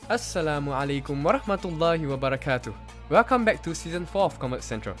Assalamu alaikum warahmatullahi wabarakatuh. Welcome back to Season 4 of Convert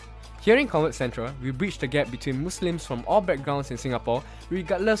Central. Here in Convert Central, we bridge the gap between Muslims from all backgrounds in Singapore,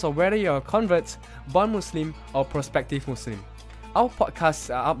 regardless of whether you're a convert, born Muslim, or prospective Muslim. Our podcasts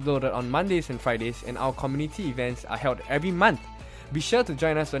are uploaded on Mondays and Fridays, and our community events are held every month. Be sure to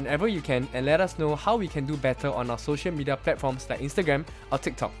join us whenever you can and let us know how we can do better on our social media platforms like Instagram or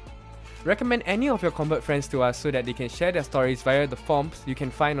TikTok. Recommend any of your convert friends to us so that they can share their stories via the forms you can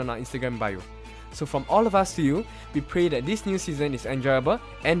find on our Instagram bio. So from all of us to you, we pray that this new season is enjoyable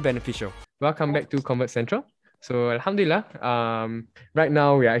and beneficial. Welcome back to Convert Central. So Alhamdulillah, right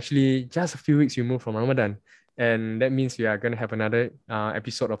now we are actually just a few weeks removed from Ramadan. And that means we are going to have another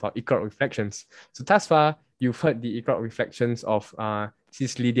episode of our Iqra Reflections. So thus far, you've heard the Iqra Reflections of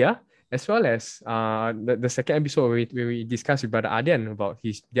Sis Lydia, as well as the second episode where we discussed with Brother Ardian about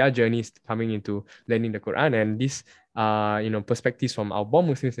their journeys coming into learning the Qur'an and these perspectives from our born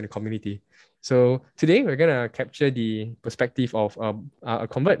Muslims in the community. So today we're gonna capture the perspective of a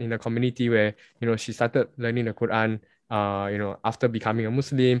convert in the community where she started learning the Qur'an after becoming a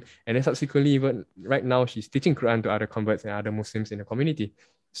Muslim, and then subsequently even right now she's teaching Qur'an to other converts and other Muslims in the community.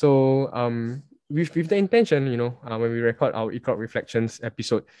 So with the intention, when we record our Iqra Reflections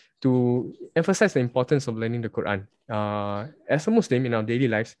episode, to emphasize the importance of learning the Quran as a Muslim in our daily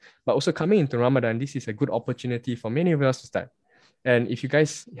lives, but also coming into Ramadan, this is a good opportunity for many of us to start. And if you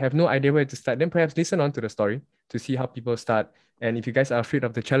guys have no idea where to start, then perhaps listen on to the story to see how people start. And if you guys are afraid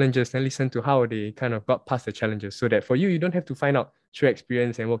of the challenges, then listen to how they kind of got past the challenges, so that for you, you don't have to find out through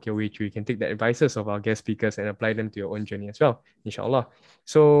experience and work your way through. You can take the advices of our guest speakers and apply them to your own journey as well, inshallah.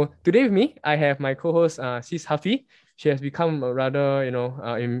 So today with me, I have my co-host, Sis Hafi. She has become a rather,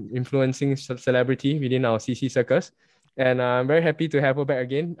 influencing celebrity within our CC circles. And I'm very happy to have her back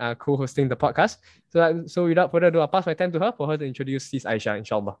again, co-hosting the podcast. So without further ado, I'll pass my time to her for her to introduce Sis Aisyah,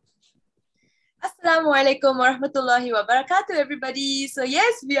 inshallah. Assalamualaikum warahmatullahi wabarakatuh, everybody. So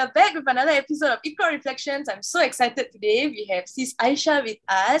yes, we are back with another episode of Iqra Reflections. I'm so excited today. We have Sis Aisyah with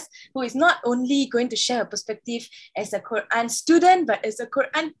us, who is not only going to share her perspective as a Quran student, but as a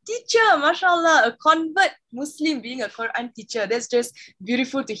Quran teacher. MashaAllah, a convert Muslim being a Quran teacher. That's just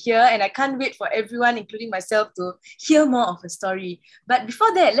beautiful to hear, and I can't wait for everyone, including myself, to hear more of her story. But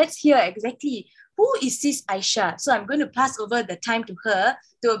before that, let's hear exactly who is Sis Aisyah. So I'm going to pass over the time to her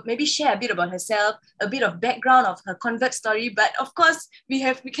to maybe share a bit about herself, a bit of background of her convert story. But of course, we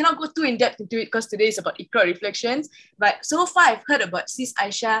cannot go too in depth into it because today is about Iqra Reflections. But so far, I've heard about Sis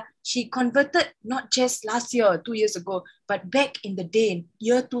Aisyah. She converted not just last year or 2 years ago, but back in the day,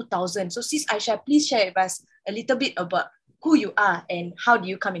 year 2000. So Sis Aisyah, please share with us a little bit about who you are and how do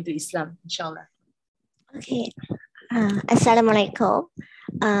you come into Islam, inshallah. Okay. Assalamualaikum.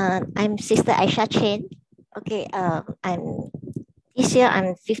 I'm Sister Aisyah Chen. Okay. This year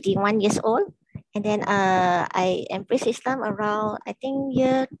I'm 51 years old, and then I embraced Islam around, I think,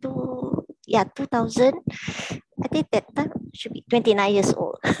 2000. I think that time should be 29 years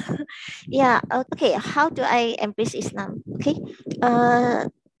old. Yeah. Okay. How do I embrace Islam? Okay.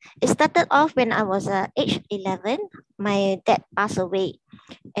 It started off when I was age 11. My dad passed away,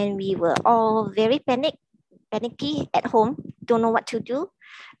 and we were all very panicky at home, don't know what to do.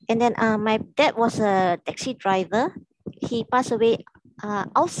 And then my dad was a taxi driver. He passed away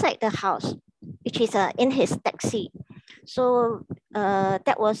outside the house, which is in his taxi. So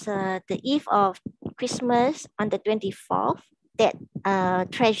that was the eve of Christmas on the 24th. That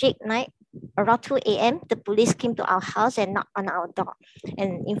tragic night, around 2 a.m., the police came to our house and knocked on our door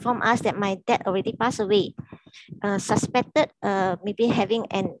and informed us that my dad already passed away, suspected maybe having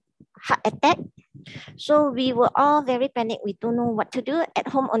an heart attack. So we were all very panicked. We don't know what to do. At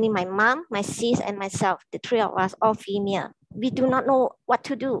home, only my mom, my sis, and myself, the three of us, all female. We do not know what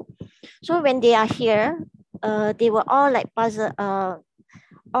to do. So when they are here, they were all like puzzled,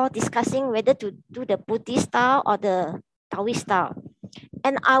 all discussing whether to do the Buddhist style or the Taoist style.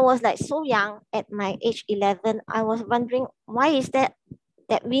 And I was like so young at my age 11. I was wondering, why is that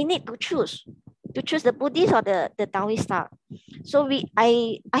we need to choose the Buddhist or the Taoist style. So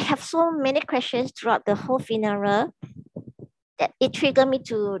I have so many questions throughout the whole funeral that it triggered me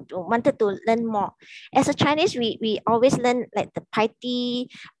to wanted to learn more. As a Chinese, we always learn like the piety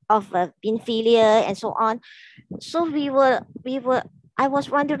of being filial and so on. So I was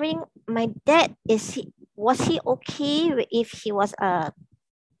wondering, my dad, was he okay if he was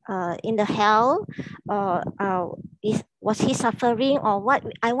in the hell, or was he suffering or what?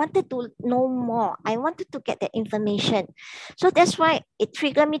 I wanted to know more. I wanted to get the information. So that's why it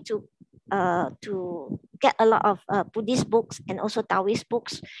triggered me to get a lot of Buddhist books and also Taoist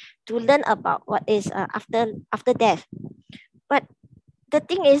books to learn about what is after death. But the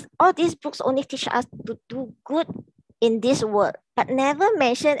thing is, all these books only teach us to do good in this world, but never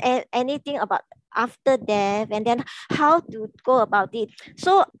mention anything about after death and then how to go about it.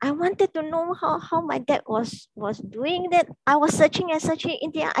 So I wanted to know how my dad was doing that. I was searching and searching.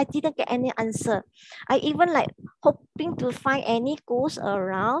 In the end, I didn't get any answer. I even like hoping to find any ghosts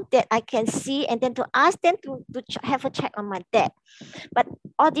around that I can see and then to ask them to have a check on my dad. But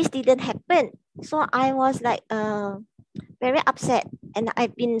all this didn't happen. So I was like very upset, and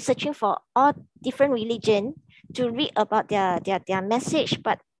I've been searching for all different religion to read about their message,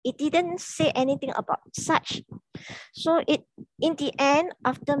 but it didn't say anything about such. So in the end,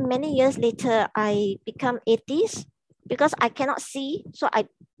 after many years later, I become atheist because I cannot see, so I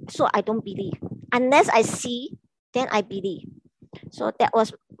don't believe. Unless I see, then I believe. So that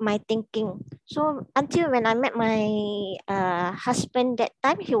was my thinking. So until when I met my husband that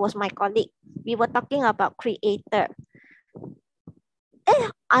time, he was my colleague. We were talking about creator.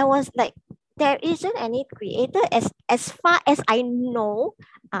 And I was like, there isn't any creator as far as I know.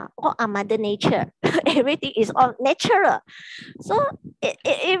 All are mother nature. Everything is all natural. So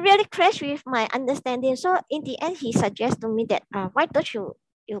it really crashed with my understanding. So in the end, he suggested to me that why don't you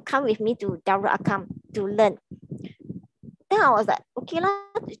come with me to Darul Akam to learn. Then I was like, okay lah,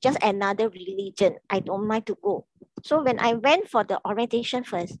 it's just another religion. I don't mind to go. So when I went for the orientation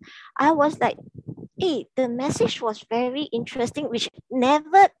first, I was like, hey, the message was very interesting, which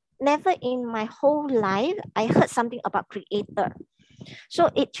never in my whole life I heard something about creator. So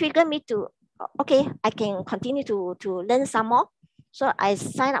it triggered me to, okay, I can continue to learn some more. So I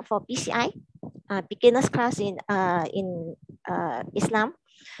signed up for BCI, beginners class in Islam.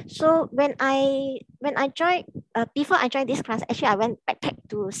 So when I joined, before I joined this class, actually I went backpack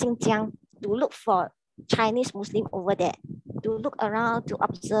to Xinjiang to look for Chinese Muslim over there, to look around, to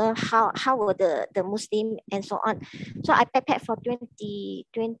observe how were the Muslim and so on. So I backpacked for 28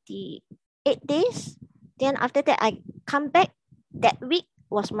 days. Then after that, I come back. That week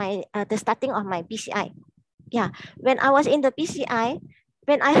was my the starting of my BCI. Yeah, when I was in the BCI,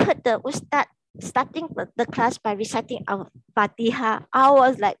 when I heard the Ustad starting the class by reciting Al-Fatiha, I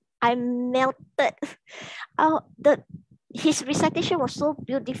was like, I melted. His recitation was so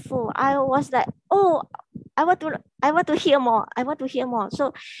beautiful. I was like, oh, I want to hear more. I want to hear more.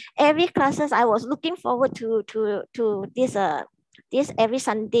 So every classes I was looking forward to this every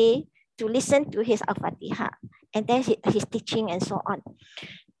Sunday to listen to his Al-Fatiha and then his teaching and so on.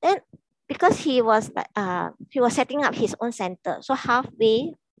 Then because he was setting up his own center, so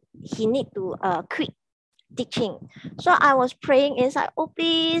halfway he need to quit teaching. So I was praying inside, oh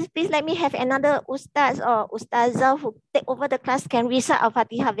please let me have another ustaz or ustazah who take over the class, can recite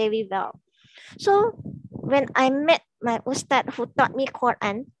Al-Fatiha very well. So when I met my ustad who taught me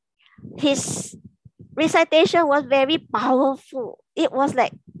Qur'an, his recitation was very powerful. It was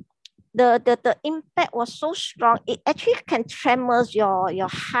like the impact was so strong. It actually can tremors your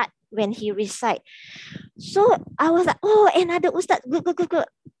heart when he recite. So I was like, oh, another ustad, good.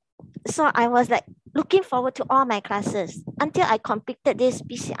 So I was like looking forward to all my classes until I completed this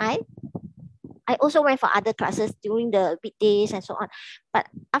BCI. I also went for other classes during the weekdays and so on. But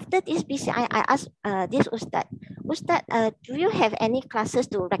after this BCI, I asked this Ustad, do you have any classes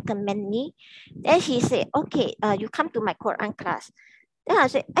to recommend me? Then he said, okay, you come to my Quran class. Then I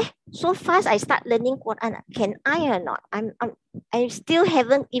said, so fast I start learning Quran. Can I or not? I still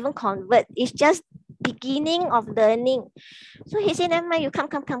haven't even convert. It's just beginning of learning. So he said, never mind, you come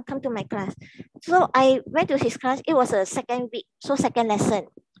to my class. So I went to his class. It was a second week, so second lesson.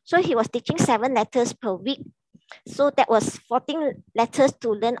 So he was teaching 7 letters per week. So that was 14 letters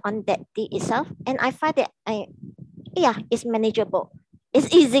to learn on that day itself. And I find that it's manageable.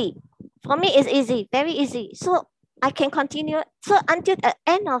 It's easy. For me, it's easy, very easy. So I can continue. So until the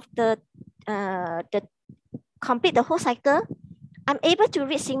end of the complete the whole cycle, I'm able to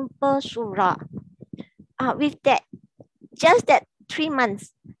read simple surah. With that, just that 3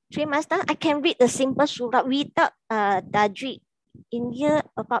 months now, I can read the simple surah without tajweed. In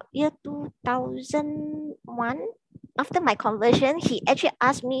about year 2001, after my conversion, he actually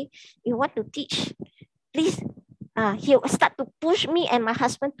asked me, you want to teach? Please. He start to push me and my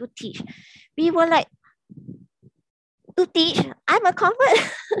husband to teach. We were like, to teach? I'm a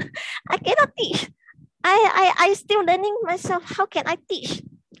convert. I cannot teach. I still learning myself. How can I teach?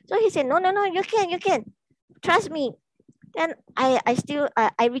 So he said, no, you can. Trust me. Then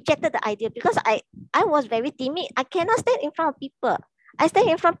I rejected the idea because I was very timid. I cannot stand in front of people. I stand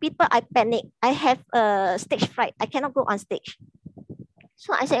in front of people, I panic. I have stage fright. I cannot go on stage.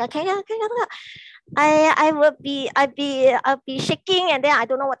 So I said, okay, I'll be shaking and then I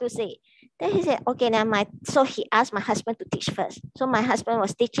don't know what to say. Then he said, okay, now so he asked my husband to teach first. So my husband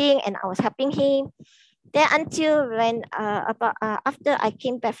was teaching and I was helping him. Then until when after I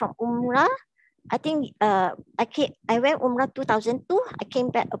came back from Umrah, I think I went Umrah 2002. I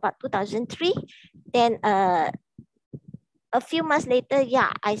came back about 2003. Then a few months later,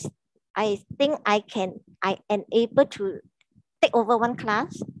 yeah, I think I am able to take over one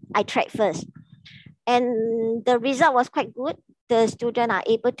class. I tried first, and the result was quite good. The students are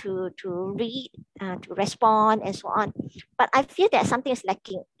able to read, to respond, and so on. But I feel that something is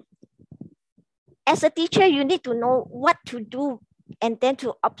lacking. As a teacher, you need to know what to do and then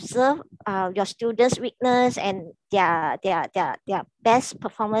to observe your students' weakness and their best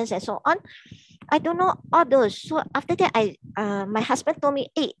performance and so on. I don't know all those. So after that, my husband told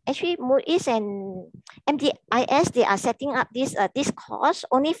me, hey, actually Muiz and MDIS, they are setting up this course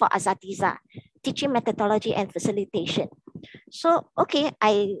only for Asatiza, teaching methodology and facilitation. So okay,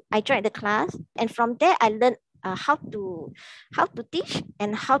 I joined the class, and from there I learned how to teach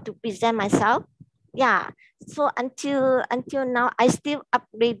and how to present myself. Yeah. So until now, I still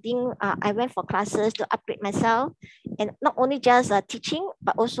upgrading. I went for classes to upgrade myself, and not only just teaching,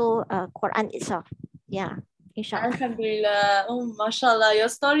 but also Qur'an itself. Yeah, inshallah. Alhamdulillah. Oh, mashaAllah. Your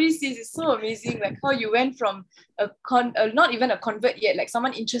story, sis, is so amazing. Like how you went from not even a convert yet, like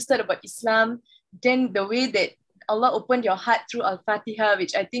someone interested about Islam, then the way that Allah opened your heart through Al-Fatiha,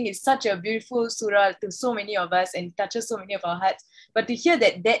 which I think is such a beautiful surah to so many of us and touches so many of our hearts. But to hear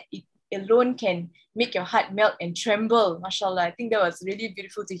that it alone can make your heart melt and tremble, mashallah, I think that was really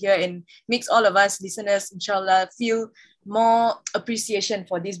beautiful to hear and makes all of us listeners, inshallah, feel more appreciation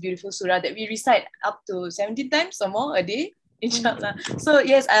for this beautiful surah that we recite up to 17 times or more a day, inshallah. So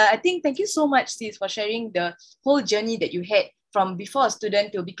yes, I think thank you so much, sis, for sharing the whole journey that you had from before a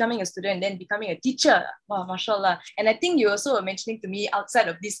student to becoming a student and then becoming a teacher. Wow, mashallah. And I think you also were mentioning to me outside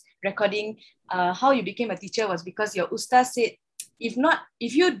of this recording, how you became a teacher was because your ustaz said,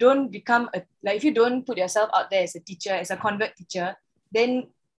 if you don't put yourself out there as a teacher, as a convert teacher, then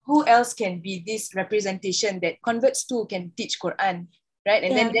who else can be this representation that converts too can teach Quran, right?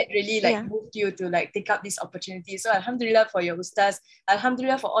 And then that really moved you to take up this opportunity. So Alhamdulillah for your ustaz,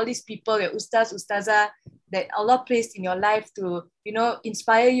 Alhamdulillah for all these people, your ustaz, ustazah, that Allah placed in your life to,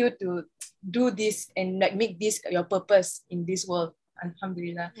 inspire you to do this and make this your purpose in this world.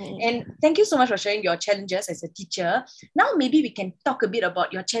 Alhamdulillah. And thank you so much for sharing your challenges as a teacher. Now maybe we can talk a bit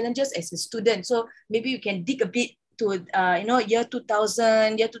about your challenges as a student. So maybe you can dig a bit to year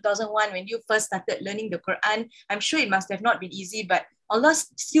 2000, year 2001 when you first started learning the Quran. I'm sure it must have not been easy, but Allah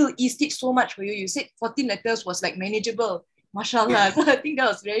still eased it so much for you. You said 14 letters was manageable. MashaAllah. So I think that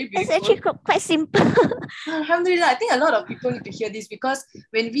was very beautiful. It's actually quite simple. Alhamdulillah. I think a lot of people need to hear this because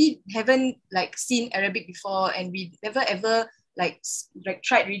when we haven't seen Arabic before and we never ever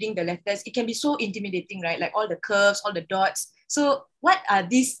tried reading the letters, it can be so intimidating, right? Like all the curves, all the dots. So what are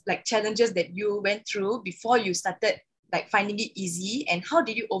these challenges that you went through before you started finding it easy, and how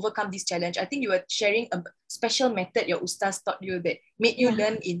did you overcome this challenge? I think you were sharing a special method your ustaz taught you that made you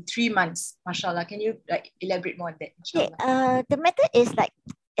learn in 3 months. MashaAllah. Can you elaborate more on that? Okay, the method is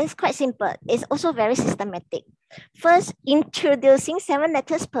it's quite simple. It's also very systematic. First, introducing 7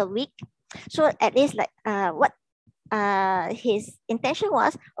 letters per week. So at least what his intention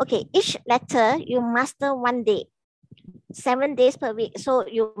was, okay, each letter you master 1 day, 7 days per week. So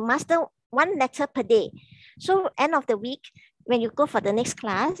you master 1 letter per day. So end of the week, when you go for the next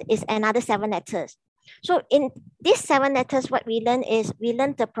class, is another 7 letters. So in these 7 letters, what we learn is we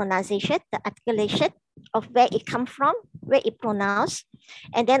learn the pronunciation, the articulation of where it comes from, where it pronounced,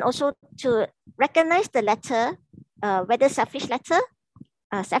 and then also to recognize the letter, whether suffix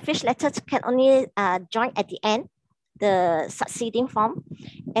letters can only join at the end, the succeeding form,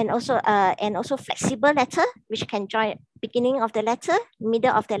 and also flexible letter, which can join beginning of the letter,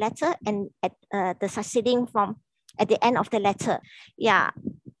 middle of the letter, and at the succeeding form at the end of the letter. Yeah,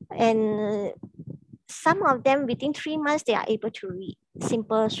 and some of them within 3 months they are able to read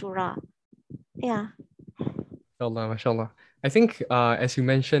simple surah. Yeah. MashaAllah, MashaAllah. I think as you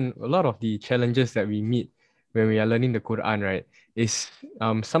mentioned, a lot of the challenges that we meet when we are learning the Quran, right, is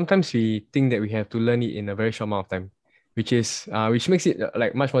sometimes we think that we have to learn it in a very short amount of time, which makes it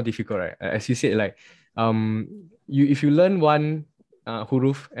much more difficult, right? As you said, if you learn one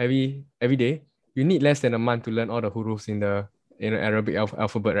huruf every day, you need less than a month to learn all the hurufs in the Arabic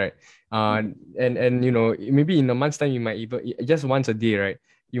alphabet, right? And maybe in a month's time, you might even just once a day, right?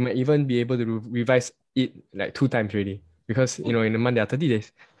 You might even be able to revise it 2 times already, because in a month there are 30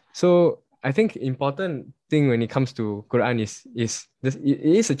 days. So I think important thing when it comes to Quran is it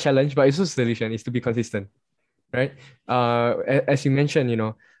is a challenge, but it's also a solution, is to be consistent, right? As you mentioned,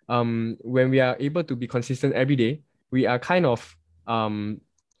 when we are able to be consistent every day, we are kind of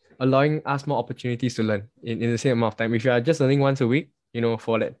allowing us more opportunities to learn in the same amount of time. If you are just learning once a week,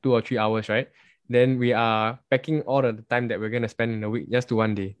 for like 2 or 3 hours, right? Then we are packing all of the time that we're going to spend in a week just to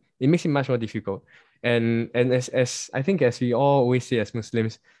one day. It makes it much more difficult. And as I think, as we all always say as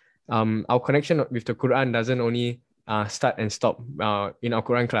Muslims, our connection with the Quran doesn't only start and stop in our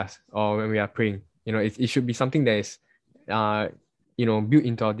Quran class or when we are praying. It should be something that is built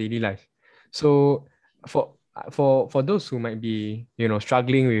into our daily life. So for those who might be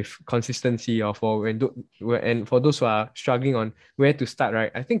struggling with consistency, or and for those who are struggling on where to start,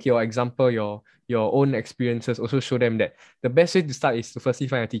 right? I think your example, your own experiences also show them that the best way to start is to firstly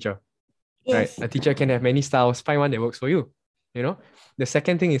find a teacher. Yes. Right? A teacher can have many styles. Find one that works for you. The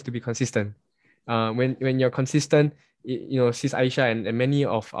second thing is to be consistent. When you're consistent, Sis Aisyah and many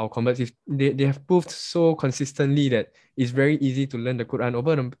of our converts, they have proved so consistently that it's very easy to learn the Quran.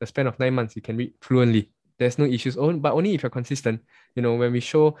 Over the span of 9 months, you can read fluently. There's no issues. But only if you're consistent. When we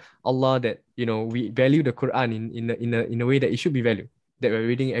show Allah that we value the Quran in a way that it should be valued, that we're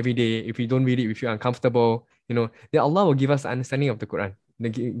reading every day. If we don't read it, we feel uncomfortable. Then Allah will give us the understanding of the Quran. They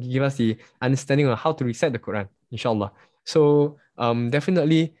give us the understanding of how to recite the Quran, inshaAllah. So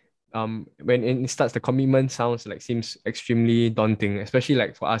definitely, when it starts, the commitment seems extremely daunting, especially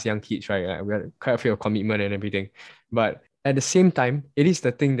like for us young kids, right? Like, we're quite afraid of commitment and everything. But at the same time, it is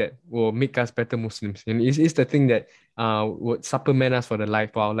the thing that will make us better Muslims. And it is the thing that would supplement us for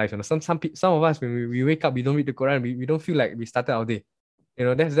our life. Some of us, when we wake up, we don't read the Quran, we don't feel like we started our day.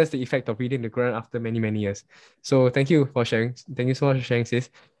 That's the effect of reading the Quran after many, many years. So thank you for sharing. Thank you so much for sharing, sis.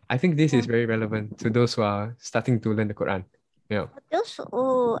 I think this is very relevant to those who are starting to learn the Quran. Yeah. Those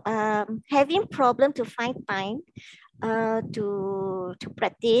who having problem to find time to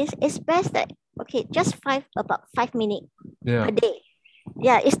practice, it's best that just about 5 minutes per day.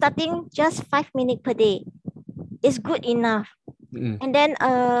 Yeah, it's starting just 5 minutes per day. It's good enough. And then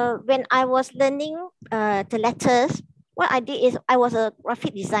when I was learning the letters, what I did is I was a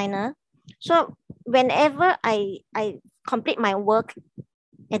graphic designer. So whenever I complete my work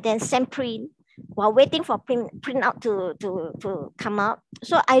and then send print, while waiting for print out to come out,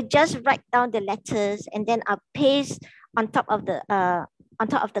 so I just write down the letters and then I paste on top of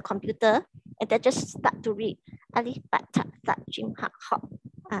the computer, and then just start to read. Alif Bat Ta Tha Jim Ha Ha.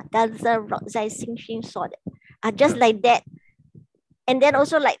 Dal Za Ro Zai Sing Shin Sod. Just like that. And then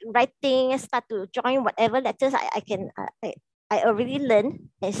also like writing, start to join whatever letters I already learned,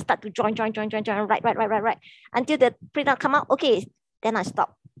 and start to join, write until the printout come out. Okay, then I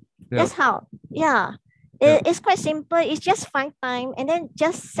stop. That's how. It's quite simple. It's just find time and then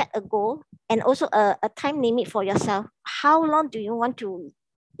just set a goal, and also a time limit for yourself. How long do you want to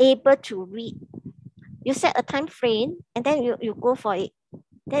able to read? You set a time frame and then you go for it.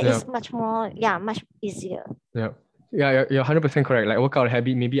 That is much more, much easier. Yeah, you're 100% correct. Like, work out a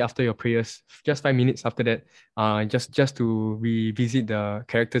habit, maybe after your prayers, just 5 minutes after that, just to revisit the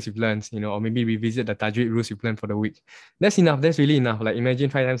characters you've learned, or maybe revisit the tajweed rules you've learned for the week. That's enough. That's really enough. Like, imagine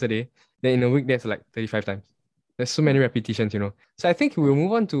 5 times a day. Then in a week, that's like 35 times. There's so many repetitions, So I think we'll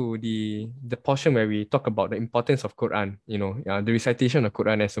move on to the portion where we talk about the importance of Quran, the recitation of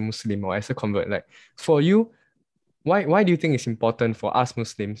Quran as a Muslim or as a convert. Like, for you, why do you think it's important for us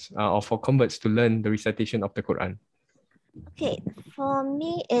Muslims or for converts to learn the recitation of the Quran? Okay, for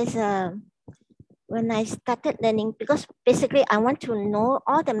me is when I started learning, because basically I want to know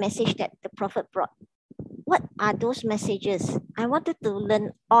all the message that the Prophet brought. What are those messages? I wanted to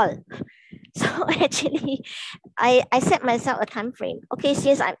learn all. So actually, I set myself a time frame. Okay,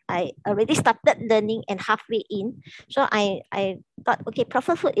 since I already started learning and halfway in, so I thought, okay,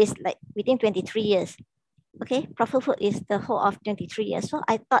 prophethood is like within 23 years. Okay, prophethood is the whole of 23 years. So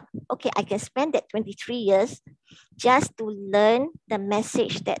I thought, okay, I can spend that 23 years just to learn the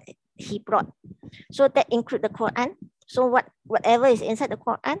message that he brought. So that include the Quran. So whatever is inside the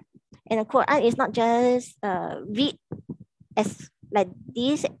Quran, and the Quran is not just read as like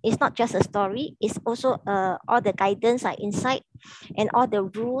this. It's not just a story. It's also all the guidance are inside, and all the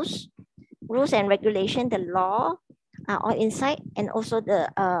rules and regulation, the law are all inside, and also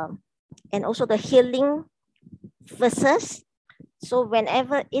the healing verses. So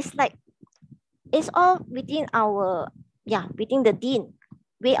whenever it's all within within the deen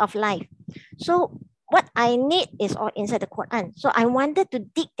way of life. So what I need is all inside the Quran. So I wanted to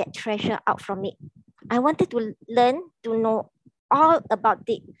dig that treasure out from it. I wanted to learn, to know all about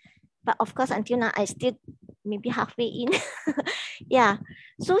it. But of course, until now, I still maybe halfway in.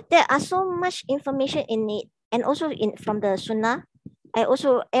 So there are so much information in it. And also from the Sunnah. I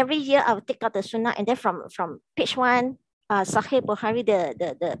also, every year I will take out the Sunnah, and then from page 1 Sahih Bukhari,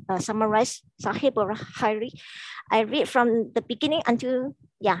 the summarized Sahih Bukhari. I read from the beginning until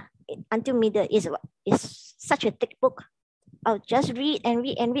middle. Is such a thick book. I'll just read and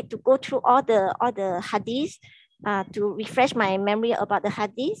read and read to go through all the hadiths to refresh my memory about the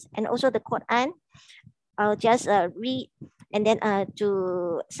hadiths and also the Qur'an. I'll just read and then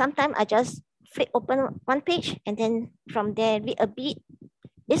to sometimes I just flip open one page and then from there read a bit.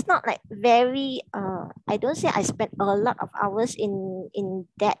 It's not like very I don't say I spent a lot of hours in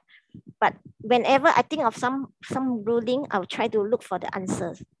that, but whenever I think of some ruling, I'll try to look for the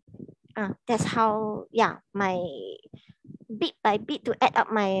answers. That's how my bit by bit to add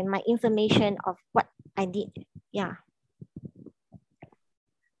up my information of what I did.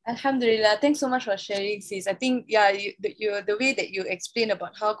 Alhamdulillah, thanks so much for sharing, sis. I think the way that you explain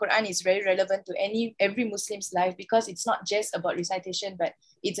about how Quran is very relevant to every Muslim's life, because it's not just about recitation, but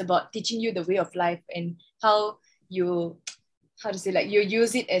it's about teaching you the way of life and how you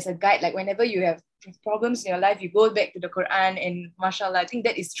use it as a guide. Like whenever you have problems in your life, you go back to the Quran, and mashaAllah, I think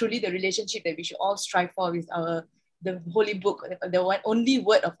that is truly the relationship that we should all strive for with the holy book, the one only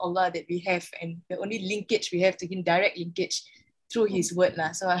word of Allah that we have, and the only linkage we have to Him, direct linkage through His word.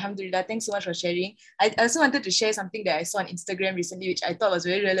 So Alhamdulillah, thanks so much for sharing. I also wanted to share something that I saw on Instagram recently, which I thought was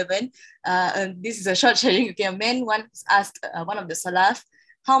very relevant. This is a short sharing. Okay, a man once asked one of the Salaf,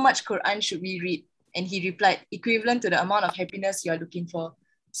 how much Quran should we read? And he replied, equivalent to the amount of happiness you are looking for.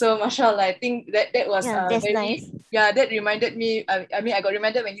 So mashallah, I think that was that's very nice. that reminded me. I got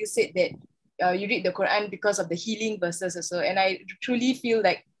reminded when you said that you read the Quran because of the healing verses also. And I truly feel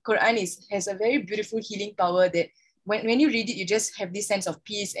like Quran has a very beautiful healing power that when you read it, you just have this sense of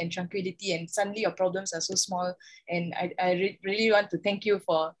peace and tranquility, and suddenly your problems are so small. And I really want to thank you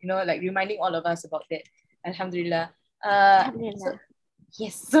for, reminding all of us about that. Alhamdulillah. Alhamdulillah.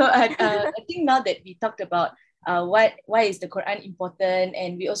 So I think now that we talked about why is the Quran important,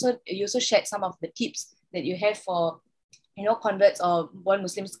 and you also shared some of the tips that you have for converts or born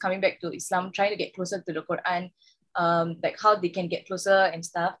Muslims coming back to Islam, trying to get closer to the Quran, like how they can get closer and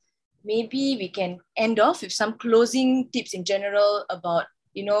stuff. Maybe we can end off with some closing tips in general about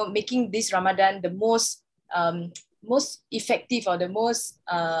making this Ramadan the most effective or the most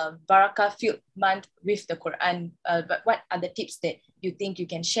barakah filled month with the Quran. But what are the tips that you think you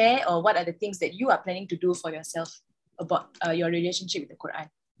can share, or what are the things that you are planning to do for yourself about your relationship with the Quran,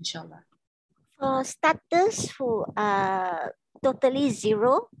 inshaAllah? For starters who are totally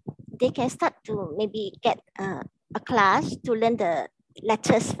zero, they can start to maybe get a class to learn the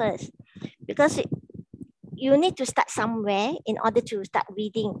letters first, because you need to start somewhere in order to start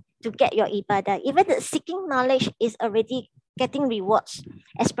reading to get your ibadah. Even the seeking knowledge is already getting rewards,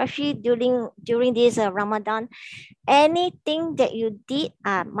 especially during this Ramadan. Anything that you did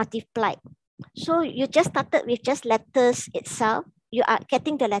are multiplied. So you just started with just letters itself. You are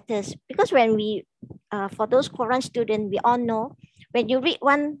getting the letters, because when we, for those Quran students, we all know when you read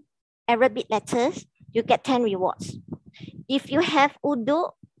one Arabic letters, you get 10 rewards. If you have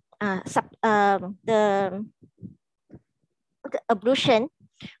Urdu, the ablution,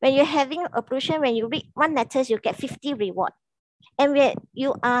 when you're having ablution, when you read one letters, you get 50 reward. And when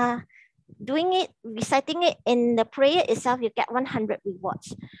you are doing it, reciting it in the prayer itself, you get 100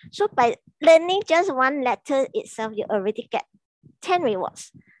 rewards. So by learning just one letter itself, you already get 10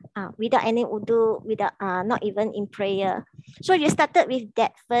 rewards without any Urdu, without not even in prayer. So you started with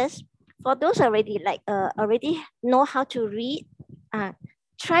that first. For those already already know how to read,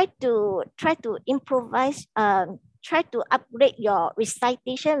 try to improvise, try to upgrade your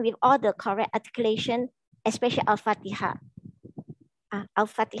recitation with all the correct articulation, especially Al-Fatiha.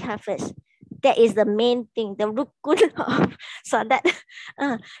 Al-Fatiha first. That is the main thing, the rukun of Salat.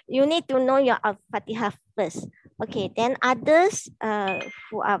 You need to know your Al-Fatiha first. Okay, then others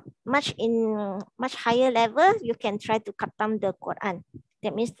who are much higher level, you can try to khatam the Quran.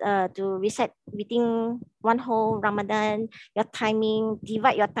 That means to recite within one whole Ramadan, your timing,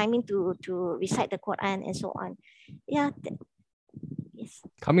 divide your timing to recite the Quran and so on. Yes.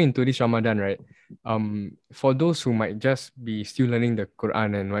 Coming into this Ramadan, right? For those who might just be still learning the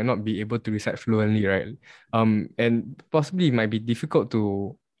Quran and might not be able to recite fluently, right? And possibly it might be difficult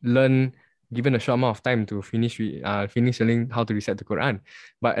to learn given a short amount of time to finish learning how to recite the Quran.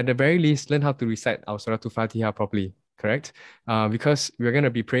 But at the very least, learn how to recite our Surah Al-Fatiha properly, correct? Because we're going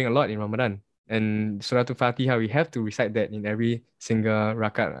to be praying a lot in Ramadan. And Surah Al-Fatiha, we have to recite that in every single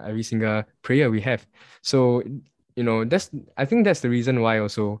rakat, every single prayer we have. So, I think that's the reason why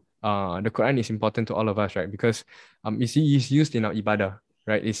also the Quran is important to all of us, right? Because it's used in our ibadah.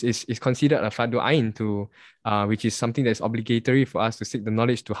 right? It's considered a fardu ain to, which is something that's obligatory for us to seek the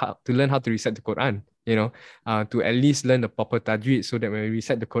knowledge to learn how to recite the Quran, to at least learn the proper tajweed so that when we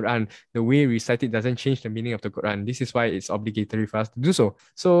recite the Quran, the way we recite it doesn't change the meaning of the Quran. This is why it's obligatory for us to do so.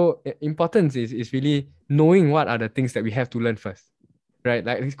 So importance is really knowing what are the things that we have to learn first. Right,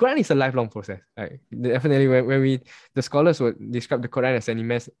 like Quran is a lifelong process. Like definitely, when the scholars would describe the Quran as an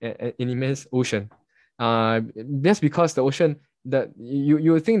immense ocean. Just because the ocean,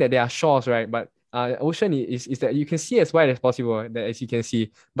 you would think that there are shores, right? But ocean is that you can see as wide as possible, that as you can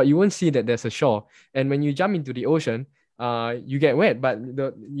see, but you won't see that there's a shore. And when you jump into the ocean, you get wet, but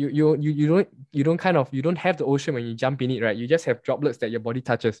you don't have the ocean when you jump in it, right? You just have droplets that your body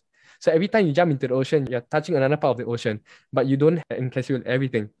touches. So every time you jump into the ocean, you're touching another part of the ocean, but you don't encapsulate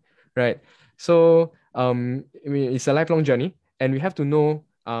everything, right? So I mean, it's a lifelong journey, and we have to know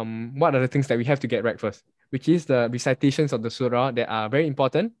what are the things that we have to get right first, which is the recitations of the surah that are very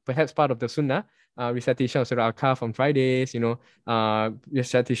important, perhaps part of the sunnah. Recitation of Surah Al-Kahf on Fridays,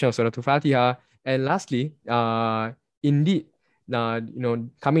 recitation of Surah Al-Fatiha, and lastly, indeed,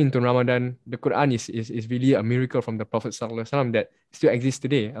 coming into Ramadan, the Quran is really a miracle from the Prophet ﷺ that still exists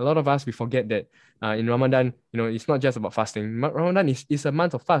today. A lot of us, we forget that in Ramadan, it's not just about fasting. Ramadan is a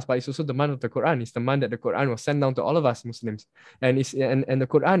month of fast, but it's also the month of the Quran. It's the month that the Quran was sent down to all of us Muslims. And the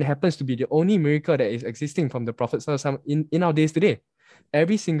Quran happens to be the only miracle that is existing from the Prophet ﷺ in our days today.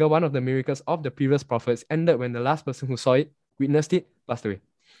 Every single one of the miracles of the previous prophets ended when the last person who saw it, witnessed it, passed away.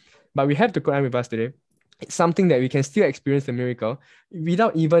 But we have the Quran with us today. It's something that we can still experience the miracle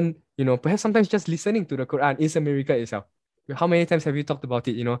without even, perhaps sometimes just listening to the Quran is a miracle itself. How many times have we talked about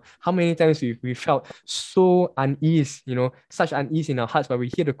it? How many times we felt so unease, such unease in our hearts, but we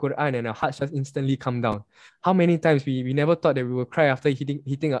hear the Quran and our hearts just instantly calm down. How many times we never thought that we would cry after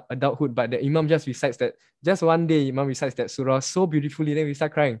hitting adulthood, but the Imam just recites that, just one day Imam recites that surah so beautifully, then we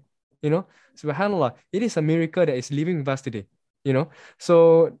start crying. SubhanAllah, it is a miracle that is living with us today.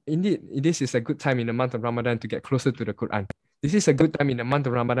 So indeed, this is a good time in the month of Ramadan to get closer to the Quran. This is a good time in the month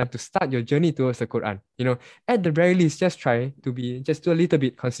of Ramadan to start your journey towards the Quran. At the very least, just try to be just do a little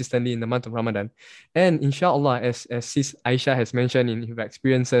bit consistently in the month of Ramadan. And inshaAllah, as Sis Aisyah has mentioned in her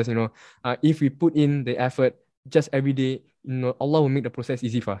experiences, if we put in the effort just every day, Allah will make the process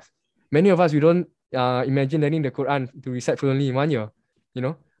easy for us. Many of us, we don't imagine learning the Quran to recite fluently in 1 year,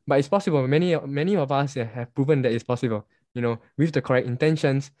 but it's possible. Many of us have proven that it's possible. With the correct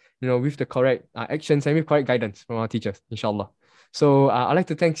intentions, with the correct actions, and with correct guidance from our teachers, inshallah. So I'd like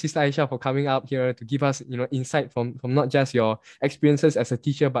to thank Sister Aisyah for coming up here to give us, insight from not just your experiences as a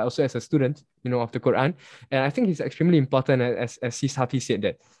teacher, but also as a student, of the Quran. And I think it's extremely important, as Sis Hafiz said,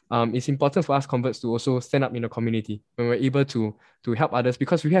 that it's important for us converts to also stand up in the community when we're able to help others,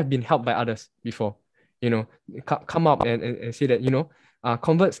 because we have been helped by others before. Come up and say that,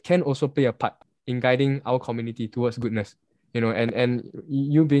 converts can also play a part in guiding our community towards goodness, and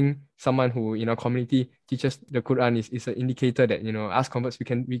you being someone who in our community teaches the Quran is an indicator that, us converts,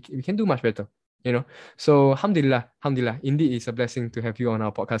 we can do much better, So Alhamdulillah, indeed it's a blessing to have you on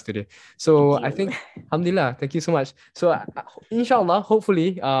our podcast today. So I think, Alhamdulillah, thank you so much. So inshallah,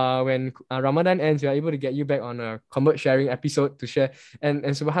 hopefully when Ramadan ends, we are able to get you back on a convert sharing episode to share, and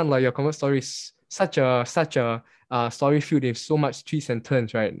subhanAllah, your convert story is such a story filled with so much twists and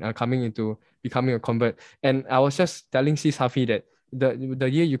turns, right? Coming into becoming a convert. And I was just telling Sis Hafi that the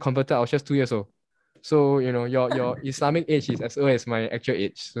year you converted, I was just 2 years old. So, your Islamic age is as old as my actual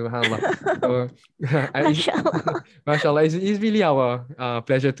age. SubhanAllah. So, MashaAllah. MashaAllah, it's really our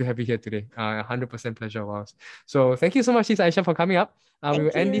pleasure to have you here today. 100% pleasure of ours. So thank you so much, Sis Aisyah, for coming up. We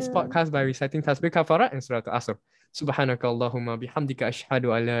will end this podcast by reciting Tasbih Kafarat and Surah Al-Asr. Subhanaka Allahumma bihamdika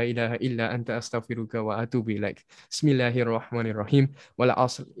ashhadu an la ilaha illa anta astaghfiruka wa atubu ilaik. Bismillahirrahmanirrahim. Wal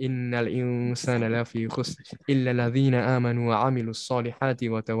 'asr innal insana lafi khusr illa alladhina amanu wa 'amilus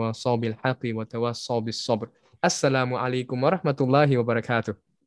solihati wa tawassaw bil haqqi wa tawassaw bis sabr. Assalamu alaikum warahmatullahi wabarakatuh.